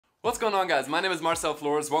What's going on, guys? My name is Marcel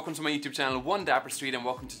Flores. Welcome to my YouTube channel, One Dapper Street, and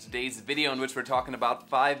welcome to today's video in which we're talking about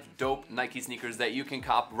 5 dope Nike sneakers that you can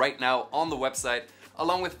cop right now on the website,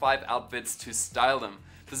 along with 5 outfits to style them.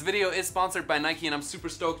 This video is sponsored by Nike, and I'm super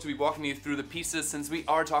stoked to be walking you through the pieces. Since we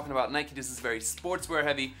are talking about Nike, this is very sportswear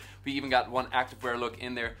heavy. We even got one activewear look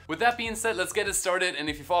in there. With that being said, let's get it started, and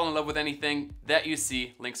if you fall in love with anything that you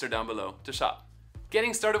see, links are down below to shop.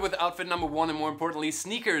 Getting started with outfit number 1, and more importantly,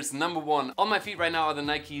 sneakers number 1. On my feet right now are the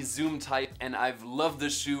Nike Zoom Type, and I've loved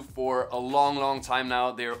this shoe for a long time now.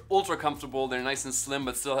 They're ultra comfortable, they're nice and slim,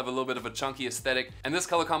 but still have a little bit of a chunky aesthetic. And this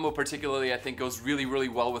color combo particularly, I think, goes really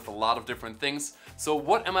well with a lot of different things. So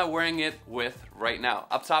what am I wearing it with right now?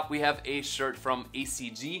 Up top, we have a shirt from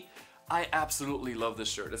ACG. I absolutely love this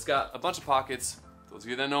shirt. It's got a bunch of pockets. Those of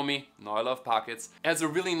you that know me know I love pockets. It has a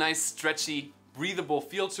really nice, stretchy, breathable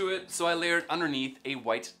feel to it, so I layered underneath a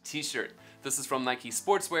white t-shirt. This is from Nike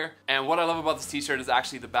Sportswear, and what I love about this t-shirt is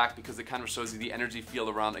actually the back, because it kind of shows you the energy field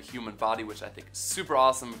around a human body, which I think is super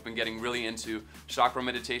awesome. I've been getting really into chakra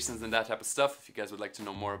meditations and that type of stuff. If you guys would like to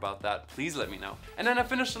know more about that, please let me know. And then I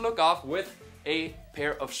finished the look off with a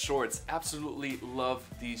pair of shorts. Absolutely love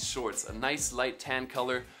these shorts. A nice light tan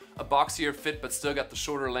color, a boxier fit but still got the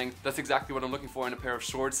shorter length. That's exactly what I'm looking for in a pair of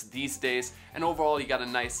shorts these days. And overall, you got a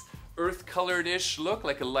nice earth colored-ish look,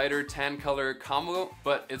 like a lighter tan color combo,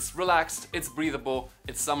 but it's relaxed, it's breathable,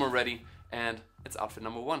 it's summer ready, and it's outfit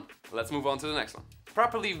number 1. Let's move on to the next one.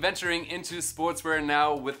 Properly venturing into sportswear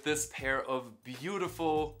now with this pair of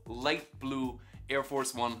beautiful light blue Air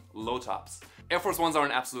Force One low tops. Air Force Ones are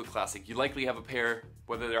an absolute classic. You likely have a pair,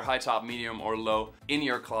 whether they're high top, medium, or low, in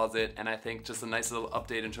your closet, and I think just a nice little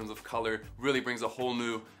update in terms of color really brings a whole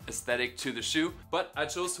new aesthetic to the shoe. But I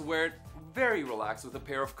chose to wear it very relaxed with a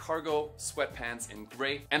pair of cargo sweatpants in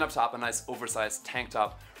gray, and up top a nice oversized tank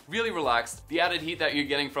top. Really relaxed. The added heat that you're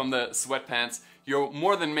getting from the sweatpants, you're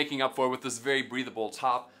more than making up for with this very breathable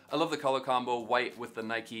top. I love the color combo, white with the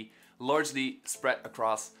Nike, largely spread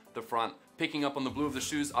across the front. Picking up on the blue of the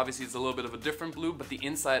shoes, obviously it's a little bit of a different blue, but the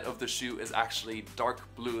inside of the shoe is actually dark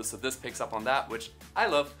blue, so this picks up on that, which I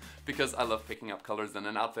love because I love picking up colors in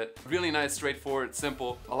an outfit. Really nice, straightforward,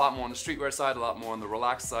 simple, a lot more on the streetwear side, a lot more on the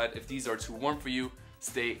relaxed side. If these are too warm for you,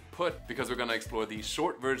 stay put, because we're gonna explore the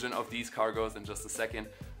short version of these cargos in just a second.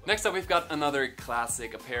 Next up, we've got another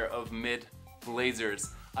classic, a pair of mid blazers.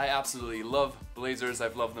 I absolutely love blazers.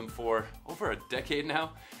 I've loved them for over a decade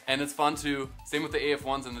now, and it's fun to, same with the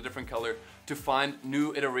AF1s in a different color, to find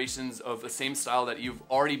new iterations of the same style that you've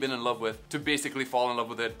already been in love with, to basically fall in love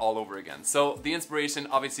with it all over again. So the inspiration,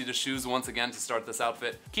 obviously the shoes once again to start this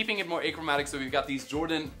outfit. Keeping it more achromatic, so we've got these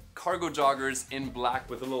Jordan cargo joggers in black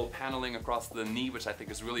with a little paneling across the knee, which I think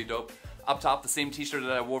is really dope. Up top, the same t-shirt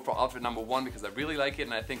that I wore for outfit number 1 because I really like it,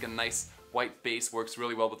 and I think a nice white base works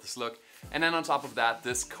really well with this look. And then on top of that,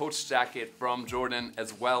 this Coach jacket from Jordan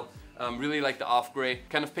as well. Really like the off gray,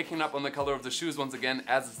 kind of picking up on the color of the shoes once again,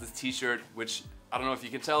 as is this t-shirt, which I don't know if you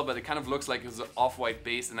can tell, but it kind of looks like it was an off-white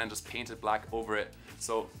base and then just painted black over it.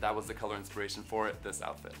 So that was the color inspiration for it, this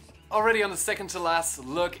outfit. Already on the second to last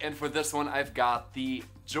look, and for this one I've got the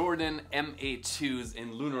Jordan MA2s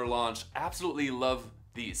in Lunar Launch. Absolutely love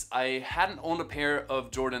these. I hadn't owned a pair of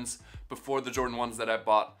Jordans before the Jordan 1s that I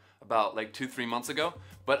bought about like 2-3 months ago,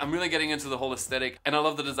 but I'm really getting into the whole aesthetic, and I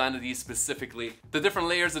love the design of these specifically. The different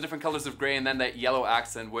layers, the different colors of gray, and then that yellow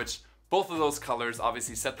accent, which both of those colors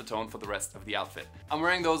obviously set the tone for the rest of the outfit. I'm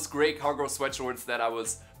wearing those gray cargo sweatshorts that I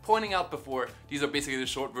was pointing out before. These are basically the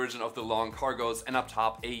short version of the long cargos, and up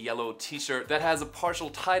top a yellow t-shirt that has a partial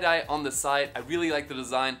tie-dye on the side. I really like the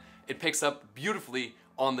design. It picks up beautifully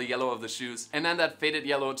on the yellow of the shoes, and then that faded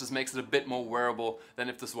yellow just makes it a bit more wearable than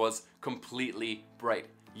if this was completely bright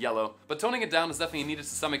yellow. But toning it down is definitely needed to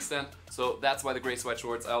some extent, so that's why the gray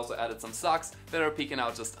sweatshorts. I also added some socks that are peeking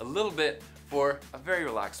out just a little bit for a very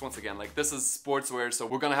relaxed, once again, like this is sportswear, so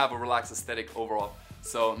we're gonna have a relaxed aesthetic overall.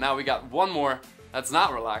 So now we got one more that's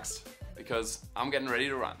not relaxed, because I'm getting ready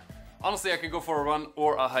to run. Honestly, I could go for a run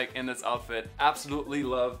or a hike in this outfit. Absolutely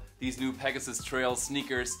love these new Pegasus Trail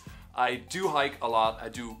sneakers. I do hike a lot, I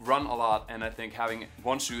do run a lot, and I think having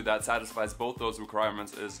one shoe that satisfies both those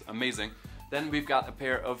requirements is amazing. Then we've got a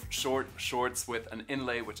pair of short shorts with an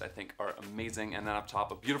inlay, which I think are amazing. And then up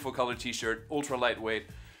top, a beautiful color t-shirt, ultra lightweight.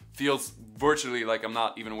 Feels virtually like I'm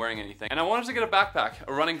not even wearing anything. And I wanted to get a backpack,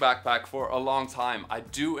 a running backpack, for a long time. I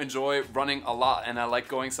do enjoy running a lot, and I like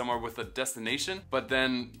going somewhere with a destination, but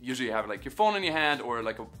then usually you have like your phone in your hand or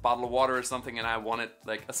like a bottle of water or something, and I wanted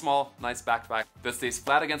like a small, nice backpack that stays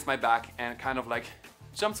flat against my back and kind of like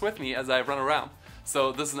jumps with me as I run around.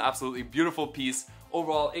 So this is an absolutely beautiful piece.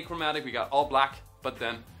 Overall achromatic, we got all black, but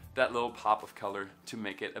then that little pop of color to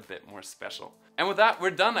make it a bit more special. And with that,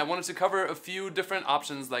 we're done. I wanted to cover a few different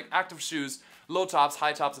options like active shoes, low tops,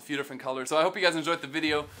 high tops, a few different colors. So I hope you guys enjoyed the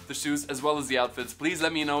video, the shoes, as well as the outfits. Please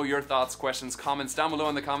let me know your thoughts, questions, comments down below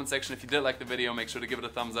in the comment section. If you did like the video, make sure to give it a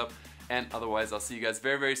thumbs up. And otherwise, I'll see you guys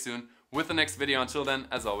very, very soon with the next video. Until then,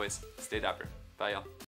 as always, stay dapper. Bye, y'all.